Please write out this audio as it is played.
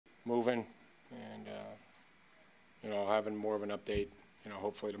moving, and having more of an update,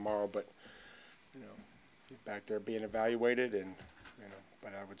 hopefully tomorrow. But he's back there being evaluated, and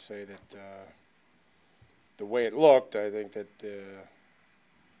but I would say that the way it looked, I think that it's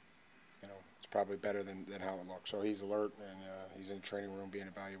probably better than how it looked. So he's alert, and he's in the training room being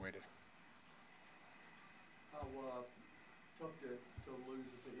evaluated. How tough to lose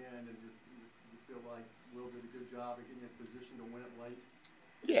at the end, and you feel like Will did a good job of getting in position to win it late?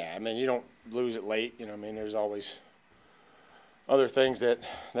 Yeah, I mean, you don't lose it late. I mean, there's always other things that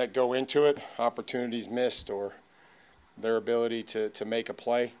go into it, opportunities missed or their ability to make a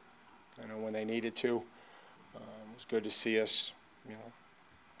play, when they needed to. It was good to see us,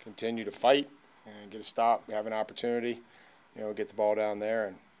 continue to fight and get a stop, have an opportunity, get the ball down there,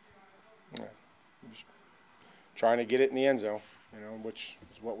 and just trying to get it in the end zone, which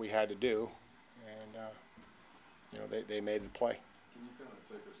is what we had to do, and they made the play. Can you kind of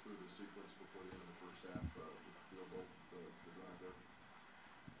take us through the sequence before the end of the first half with the field goal, the drive there?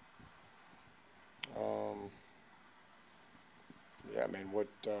 Yeah, I mean, what's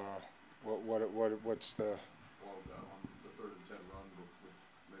the? Well, on the 3rd and 10 run with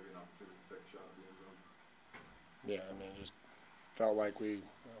maybe an opportunity to take a shot at the end zone. Yeah, I mean, just felt like we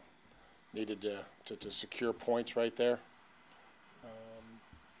needed to secure points right there.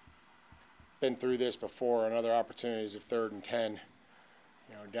 Been through this before on other opportunities of 3rd and 10,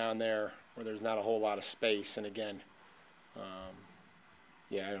 down there where there's not a whole lot of space. And again,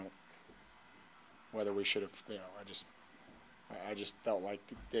 yeah, I don't. Whether we should have, I just felt like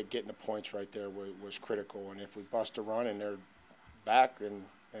getting the points right there was critical. And if we bust a run and they're back, then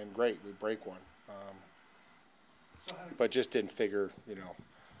great, we break one. But just didn't figure,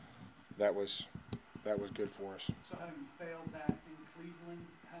 that was good for us. So having failed that in Cleveland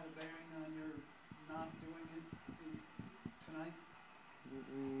had a bearing on your not doing it tonight?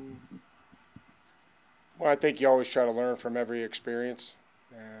 Well, I think you always try to learn from every experience,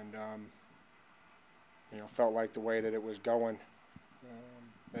 and felt like the way that it was going,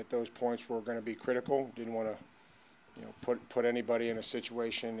 that those points were going to be critical. Didn't want to, put anybody in a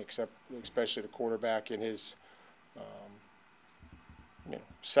situation, especially the quarterback in his,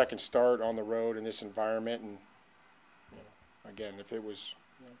 second start on the road in this environment. And again, if it was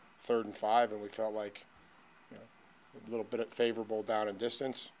 3rd and 5 and we felt like a little bit favorable down in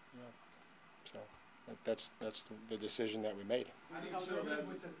distance, so that's the decision that we made. Were you conservative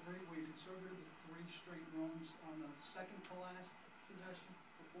with the three straight runs on the second to last possession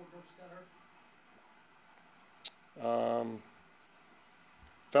before Brooks got hurt?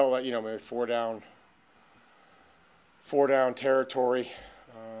 Felt like maybe four down territory.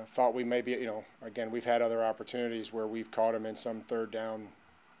 Thought we maybe again, we've had other opportunities where we've caught him in some 3rd down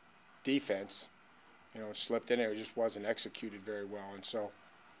defense. Slipped in there, it just wasn't executed very well, and so.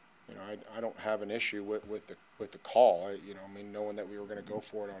 I don't have an issue with the call. I mean, knowing that we were going to go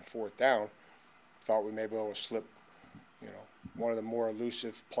for it on 4th down, thought we may be able to slip, one of the more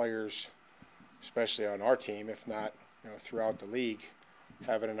elusive players, especially on our team, if not, throughout the league,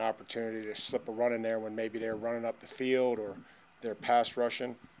 having an opportunity to slip a run in there when maybe they're running up the field or they're pass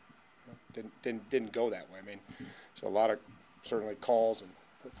rushing. Didn't go that way. I mean, so a lot of certainly calls and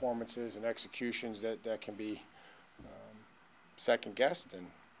performances and executions that can be second guessed, and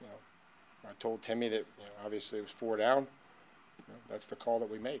I told Timmy that obviously it was 4 down. That's the call that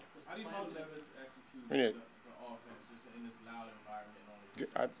we made. How do you Will Levis execute the offense just in this loud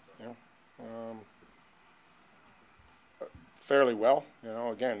environment? Fairly well.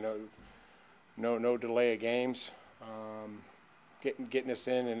 Again, no delay of games. Getting us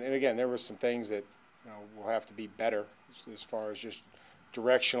in, and again, there were some things that will have to be better as far as just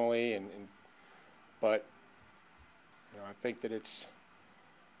directionally, but I think that it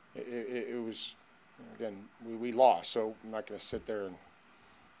was, again, we lost, so I'm not going to sit there and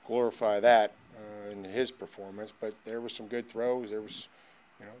glorify that in his performance, but there was some good throws, there was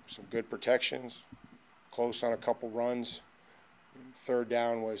some good protections, close on a couple runs. 3rd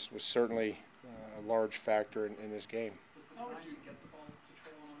down was certainly a large factor in this game. Was the design to get the ball to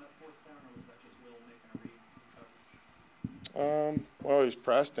Traylon on that 4th down, or was that just Will making a read in coverage? Well, he was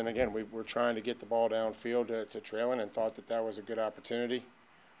pressed, and again, we were trying to get the ball downfield to Traylon and thought that was a good opportunity.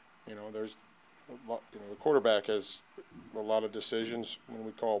 There's the quarterback has a lot of decisions when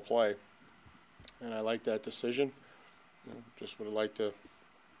we call a play, and I like that decision. Just would have liked to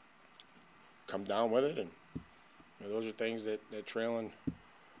come down with it, and those are things that Traylon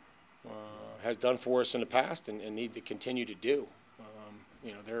has done for us in the past and need to continue to do.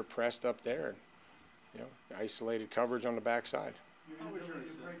 They're pressed up there, and isolated coverage on the backside. Your inability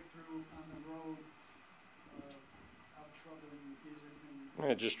to break through on the road, how troubling is it?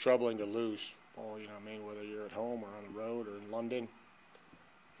 It's just troubling to lose, Paul. You know what I mean? Whether you're at home or on the road or in London,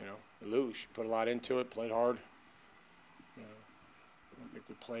 you know, you lose. You put a lot into it, played hard. You know, I don't think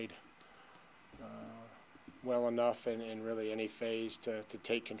we played well enough in really any phase to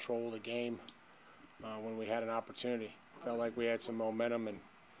take control of the game when we had an opportunity. Felt like we had some momentum and,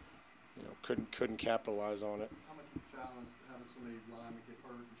 you know, couldn't capitalize on it. How much of a challenge having so many linemen get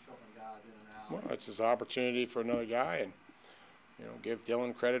hurt and shuffling guys in and out? Well, it's his opportunity for another guy, and, you know, give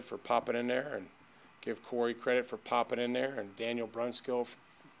Dylan credit for popping in there, and give Corey credit for popping in there, and Daniel Brunskill for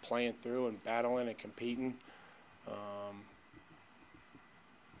playing through and battling and competing. You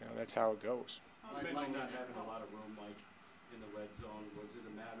know, that's how it goes. You mentioned not having a lot of room, Mike, in the red zone. Was it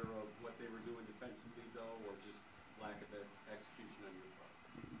a matter of what they were doing defensively, though, or just lack of execution on your part,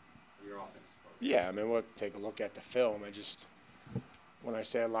 on your offensive part? Yeah, I mean, we'll take a look at the film. When I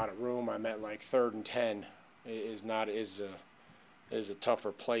say a lot of room, I meant like 3rd and 10 is a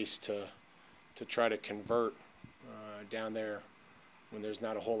tougher place to try to convert down there when there's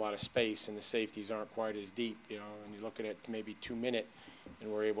not a whole lot of space and the safeties aren't quite as deep, you know, and you're looking at maybe 2 minute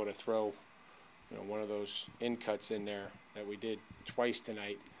and we're able to throw, you know, one of those in cuts in there that we did twice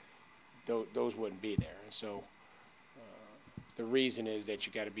tonight. Those wouldn't be there, and so the reason is that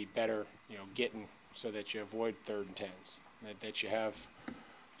you got to be better, you know, getting so that you avoid 3rd and 10s, that you have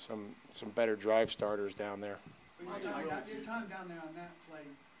some better drive starters down there. But your time down there on that play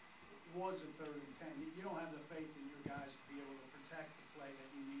was a 3rd and 10. You don't have the faith in your guys to be able to protect the play that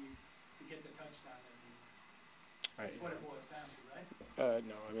you need to get the touchdown that you need. That's what it boils down to, right?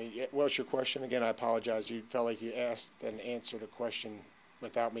 No, I mean, what's your question again? I apologize. You felt like you asked and answered a question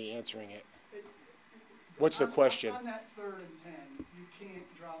without me answering it. What's the question? On that 3rd and 10, you can't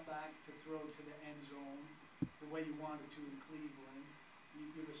drop back to throw to the end zone the way you wanted to in Cleveland.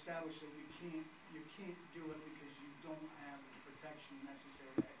 You've established that you can't do it because you don't have the protection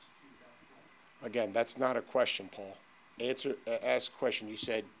necessary to execute that play. Again, that's not a question, Paul. Ask a question. You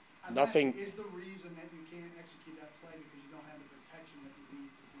said nothing. Is the reason that you can't execute that play because you don't have the protection that you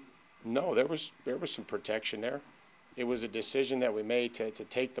need to do it? No, there was some protection there. It was a decision that we made to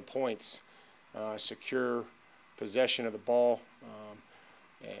take the points, secure possession of the ball,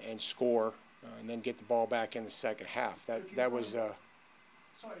 and score, and then get the ball back in the second half. That was.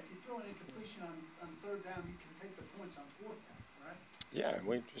 Sorry, if you throw an incompletion on 3rd down, you can take the points on 4th down, right? Yeah, and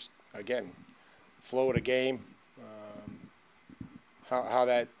we just, again, flow of the game, how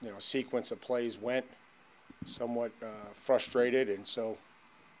that, you know, sequence of plays went, somewhat frustrated, and so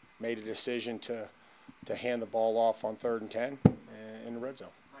made a decision to hand the ball off on 3rd and 10 in the red zone.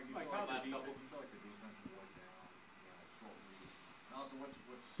 Mike, you feel like the defense wore down, short week. Also, what's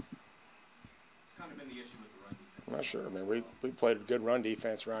kind of been the issue with the run defense? I'm not sure. I mean, we played a good run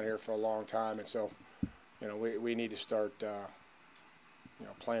defense around here for a long time, and so, you know, we need to start, you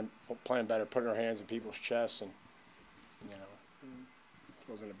know, playing better, putting our hands in people's chests, and, you know, it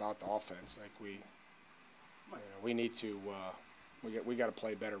wasn't about the offense. Like we need to, we got to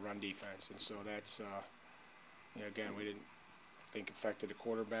play better run defense, and so that's, you know, again, we didn't think affected the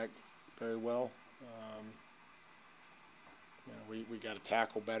quarterback very well. You know, we got to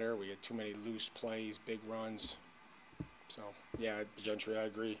tackle better. We had too many loose plays, big runs. So yeah, Gentry, I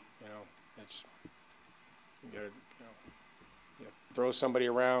agree. You know, it's you got to throw somebody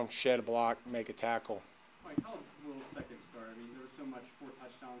around, shed a block, make a tackle. Mike, how did Will's second start? I mean, there was so much 4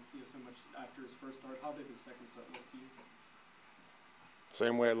 touchdowns, you know, so much after his first start. How did his second start look to you?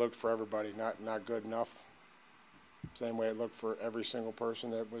 Same way it looked for everybody. Not good enough. Same way it looked for every single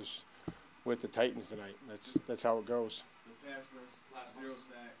person that was with the Titans tonight. That's how it goes. The pass rush, 0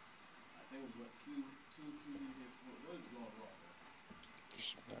 sacks. I think it was what, two QB hits. What is going wrong there?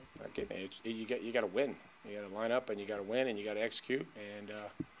 Just not getting it. You got to win. You got to line up and you got to win and you got to execute. And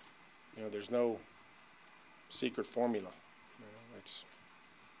you know, there's no secret formula. You know,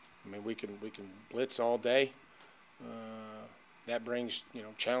 I mean, we can blitz all day. That brings, you know,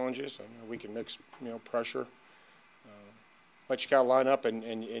 challenges. I mean, we can mix, you know, pressure. But you got to line up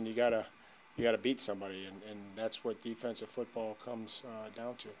and you got to beat somebody, and that's what defensive football comes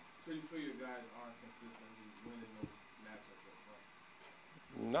down to. So you feel your guys aren't consistently winning those matchups up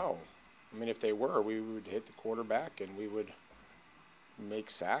front? No. I mean, if they were, we would hit the quarterback and we would make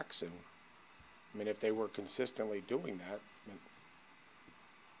sacks. And I mean, if they were consistently doing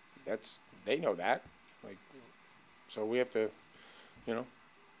that, they know that. Like, so we have to, you know,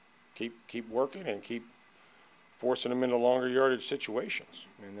 keep working and keep forcing them into longer yardage situations,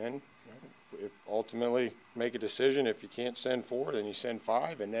 and then, you know, if ultimately make a decision. If you can't send 4, then you send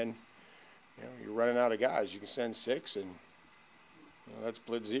 5, and then, you know, you're running out of guys. You can send 6, and, you know, that's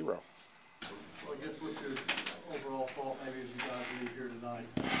blitz 0. Well, I guess with your overall thought maybe as you guys leave here tonight?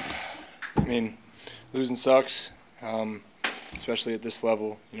 I mean, losing sucks, especially at this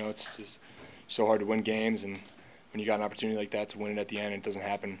level. You know, it's just so hard to win games, and when you got an opportunity like that to win it at the end and it doesn't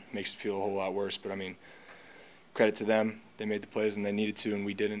happen, it makes it feel a whole lot worse. But I mean, credit to them. They made the plays when they needed to, and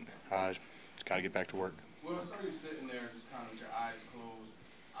we didn't. Got to get back to work. Well, I saw you sitting there just kind of with your eyes closed.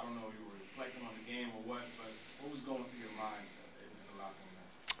 I don't know if you were reflecting on the game or what, but what was going through your mind in the locker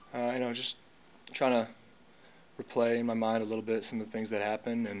room there? You know, just trying to replay in my mind a little bit some of the things that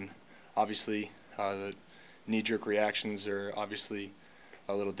happened, and obviously the knee-jerk reactions are obviously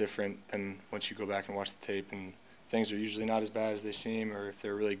a little different than once you go back and watch the tape, and things are usually not as bad as they seem, or if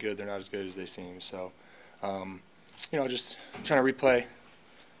they're really good, they're not as good as they seem. So, you know, just trying to replay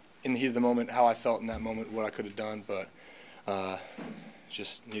in the heat of the moment how I felt in that moment, what I could have done, but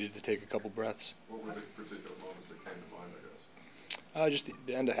just needed to take a couple breaths. What were the particular moments that came to mind, I guess? Just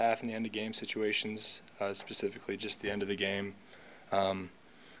the end of half and the end of game situations, specifically just the end of the game. A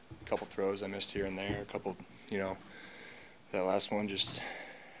couple throws I missed here and there, a couple, you know, that last one just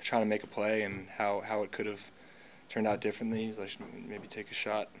trying to make a play and how it could have turned out differently. Like maybe take a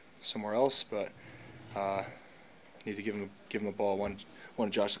shot somewhere else, but need to give him a ball. One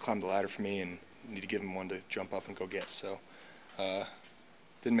Josh to climb the ladder for me, and need to give him one to jump up and go get. So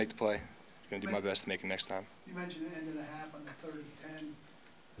didn't make the play. Going to do my best to make it next time. You mentioned the end of the half on the 3rd and 10.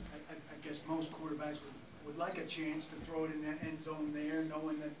 I guess most quarterbacks would like a chance to throw it in that end zone there,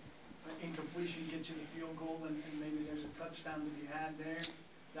 knowing that incompletion gets you the field goal and maybe there's a touchdown to be had there.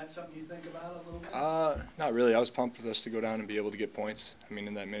 That's something you think about a little bit? Not really. I was pumped with us to go down and be able to get points. I mean,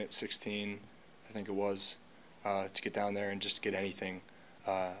 in that minute 16, I think it was, to get down there and just get anything,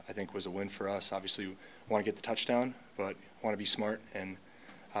 I think was a win for us. Obviously, we want to get the touchdown, but want to be smart, and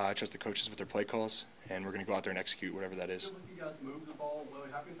I trust the coaches with their play calls, and we're going to go out there and execute whatever that is. You guys moved the ball well.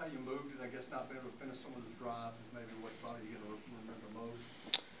 How you moved it? I guess not being able to finish some of those drives is maybe what probably you're going to remember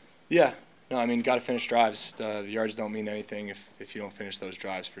most. Yeah. No, I mean, got to finish drives. The yards don't mean anything if you don't finish those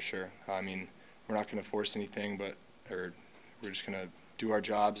drives, for sure. I mean, we're not going to force anything, we're just going to do our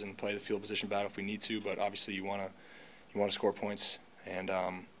jobs and play the field position battle if we need to. But obviously, you want to score points, and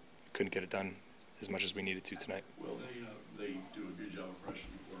couldn't get it done as much as we needed to tonight. Well, they do a good job of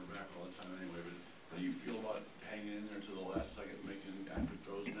pressuring the quarterback all the time anyway. But how do you feel about hanging in there to the last second, making accurate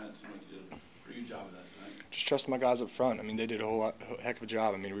throws, and that? Seemed like you did a pretty good job of that tonight. Just trust my guys up front. I mean, they did a heck of a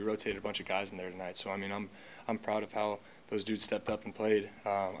job. I mean, we rotated a bunch of guys in there tonight. So I mean, I'm proud of how those dudes stepped up and played.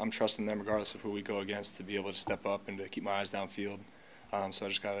 I'm trusting them regardless of who we go against to be able to step up and to keep my eyes downfield. So I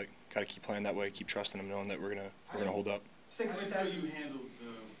just gotta keep playing that way, keep trusting them, knowing that we're gonna hold up. How do you feel you handled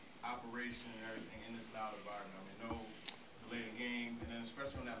the operation and everything in this loud environment? I mean, no delay in game, and then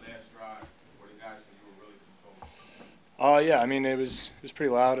especially on that last drive where the guys said you were really composed. Yeah, I mean, it was pretty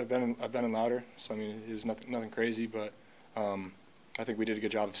loud. I've been in louder, so I mean, it was nothing crazy, but I think we did a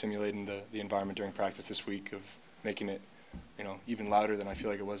good job of simulating the environment during practice this week, of making it, you know, even louder than I feel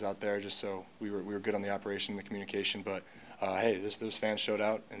like it was out there, just so we were good on the operation and the communication. But hey, those fans showed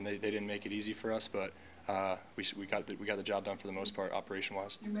out, and they didn't make it easy for us, but we got the job done for the most part,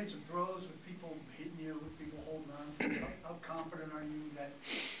 operation-wise. You made some throws with people hitting you, with people holding on to you. How confident are you that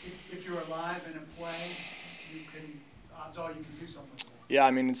if you're alive in a play, you can, odds are you can do something with it? Yeah,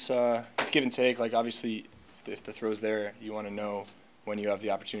 I mean, it's give and take. Like, obviously, if the throw's there, you want to know when you have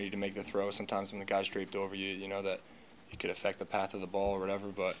the opportunity to make the throw. Sometimes when the guy's draped over you, you know that it could affect the path of the ball or whatever.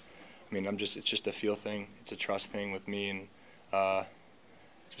 But I mean, it's just a feel thing. It's a trust thing with me, and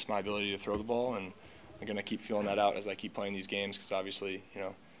just my ability to throw the ball. And I'm gonna keep feeling that out as I keep playing these games, because obviously, you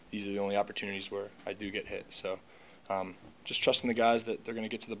know, these are the only opportunities where I do get hit. So just trusting the guys that they're gonna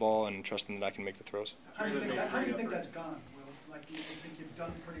get to the ball, and trusting that I can make the throws. How do you think that's gone, Will? Like, do you think you've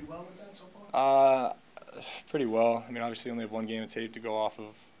done pretty well with that so far? Pretty well. I mean, obviously, only have one game of tape to go off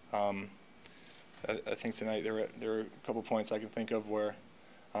of. I think tonight there were a couple points I can think of where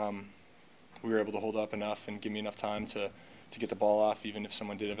we were able to hold up enough and give me enough time to get the ball off, even if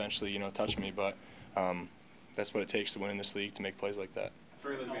someone did eventually, you know, touch me. But that's what it takes to win in this league, to make plays like that.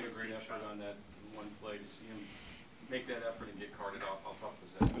 Traylon made a great effort on that one play. To see him make that effort and get carted off, how tough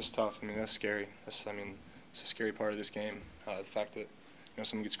was that? It was tough. I mean, that's scary. It's a scary part of this game. The fact that, you know,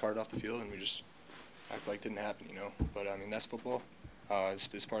 someone gets carted off the field and we just act like it didn't happen, you know. But I mean, that's football.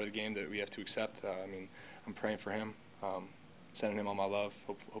 It's part of the game that we have to accept. I mean, I'm praying for him, sending him all my love,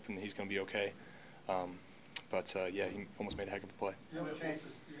 hoping that he's going to be okay. Yeah, he almost made a heck of a play. You got a chance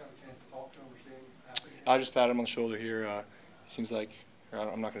to talk to him or see him after? I just patted him on the shoulder here. He seems like,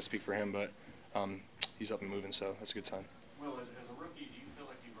 I'm not going to speak for him, but he's up and moving, so that's a good sign. Will, as a rookie, do you feel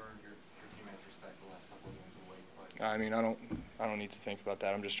like you've earned your teammates' respect the last couple of games of the way you played? I mean, I don't need to think about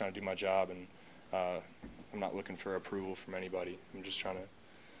that. I'm just trying to do my job, and I'm not looking for approval from anybody. I'm just trying to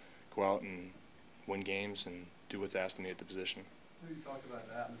go out and win games and do what's asked of me at the position. You talked about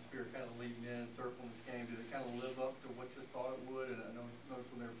the atmosphere kind of leading in, circling this game. Did it kind of live up to what you thought it would? And I noticed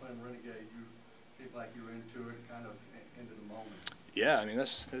when they were playing Renegade, you seemed like you were into it, kind of into the moment. Yeah, I mean,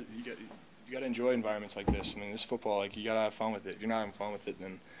 you got to enjoy environments like this. I mean, this football, like, you got to have fun with it. If you're not having fun with it,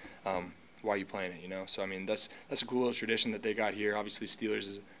 then why are you playing it, you know? So, I mean, that's a cool little tradition that they got here. Obviously, Steelers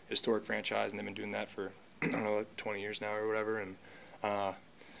is a historic franchise, and they've been doing that for, I don't know, like 20 years now or whatever. And the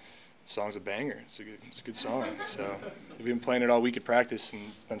song's a banger. It's a good song. So we've been playing it all week at practice, and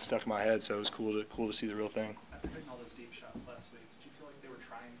it's been stuck in my head, so it was cool to see the real thing. After hitting all those deep shots last week, did you feel like they were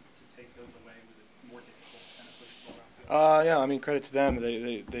trying to take those away? Was it more difficult to kind of push the ball downfield? Yeah, I mean, credit to them.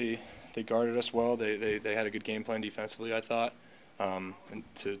 They guarded us well. They had a good game plan defensively, I thought, and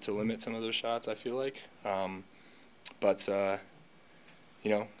to limit some of those shots, I feel like. But you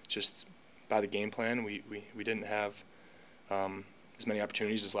know, just by the game plan, we didn't have as many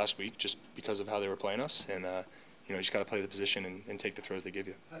opportunities as last week just because of how they were playing us. And you know, you just got to play the position and take the throws they give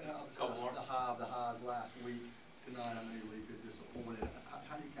you. Couple more. The highs last week. Tonight, I know you leave good disappointed.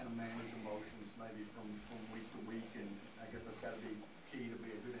 How do you kind of manage emotions maybe from week to week? And I guess that's got to be key to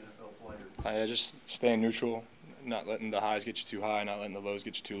be a good NFL player. Just staying neutral, not letting the highs get you too high, not letting the lows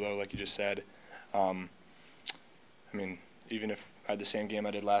get you too low, like you just said. I mean, even if I had the same game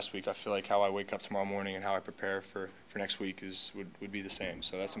I did last week, I feel like how I wake up tomorrow morning and how I prepare for next week would be the same.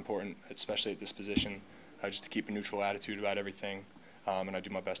 So that's important, especially at this position, just to keep a neutral attitude about everything, and I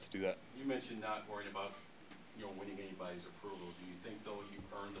do my best to do that. You mentioned not worrying about, you know, winning anybody's approval. Do you think, though, you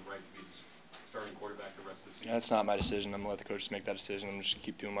earned the right to be the starting quarterback the rest of the season? That's not my decision. I'm going to let the coaches make that decision. I'm just going to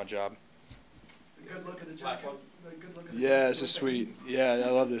keep doing my job. Good look at the jacket. Good look at the Yeah, this is sweet. Yeah, I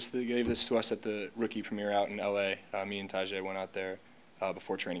love this. They gave this to us at the rookie premiere out in L.A. Me and Tajay went out there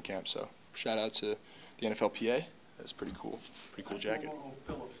before training camp. So shout out to the NFLPA. That's pretty cool. Pretty cool jacket.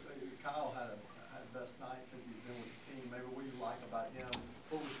 Phillips, Kyle had the best night since he's been with the team. Maybe what do you like about him?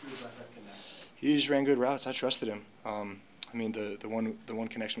 What was good about that connection? He just ran good routes. I trusted him. I mean, the one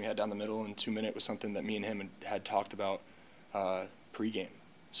connection we had down the middle in 2 minutes was something that me and him had talked about pregame.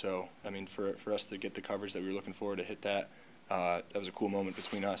 So, I mean, for us to get the coverage that we were looking for, to hit that, that was a cool moment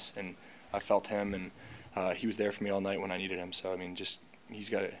between us. And I felt him, and he was there for me all night when I needed him. So, I mean, just we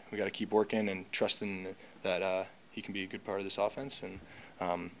got to keep working and trusting that he can be a good part of this offense. And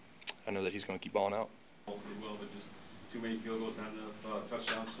I know that he's going to keep balling out. Hopefully will, but just too many field goals, not enough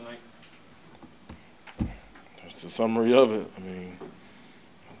touchdowns tonight. That's the summary of it. I mean,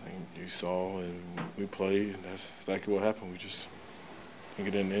 I think you saw and we played, and that's exactly what happened. We just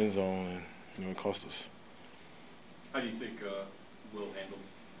didn't get in the end zone, and you know, it cost us. How do you think Will handled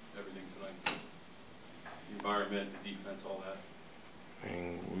everything tonight? The environment, the defense, all that. I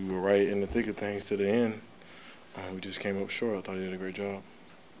mean, we were right in the thick of things to the end. We just came up short. I thought he did a great job.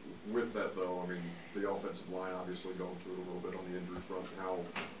 With that, though, I mean, the offensive line obviously going through it a little bit on the injury front. How,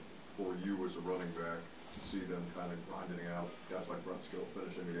 for you as a running back, to see them kind of grinding out guys like Brunskill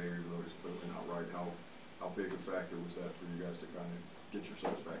finishing the game, even though he's clearly not right, how big a factor was that for you guys to kind of get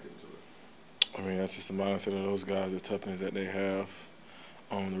yourselves back into it? I mean, that's just the mindset of those guys, the toughness that they have,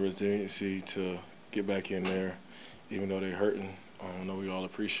 the resiliency to get back in there, even though they're hurting. I know we all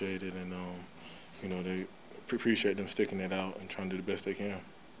appreciate it, and you know, they appreciate them sticking it out and trying to do the best they can.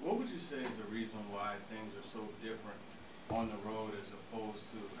 What would you say is the reason why things are so different on the road as opposed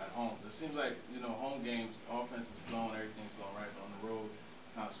to at home? It seems like, you know, home games, offense is flowing, everything's going right, but on the road,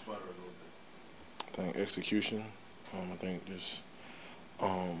 kind of sputter a little bit. I think execution. I think just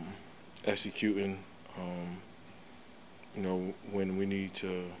executing, you know, when we need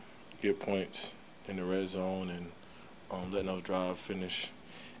to get points in the red zone and letting those drives finish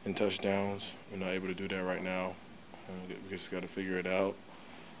in touchdowns. We're not able to do that right now. We just got to figure it out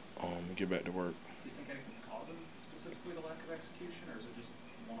and get back to work. Do you think anything's causing specifically the lack of execution, or is it just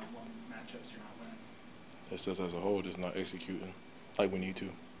one-on-one matchups you're not winning? It's just as a whole, just not executing like we need to.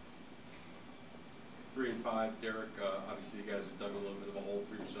 3 and 5, Derrick. Obviously, you guys have dug a little bit of a hole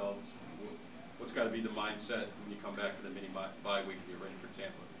for yourselves. What's got to be the mindset when you come back for the mini bye week and get ready for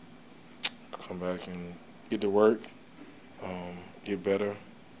Tampa? Come back and get to work, get better.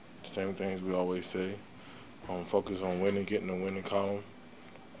 Same things we always say. Focus on winning, getting the winning column.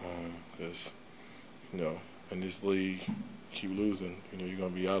 Because, you know, in this league, keep losing, you know, you're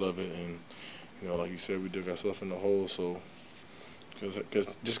going to be out of it. And, you know, like you said, we dug ourselves in the hole. So,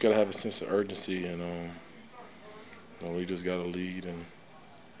 because just got to have a sense of urgency, and you know, we just got to lead, and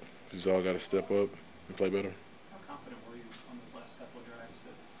we just all got to step up and play better. How confident were you on those last couple of drives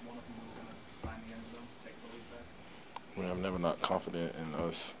that one of them was going to find the end zone, take the lead back? I mean, I'm never not confident in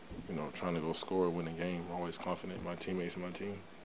us, trying to go score, win a game. Always confident in my teammates and my team.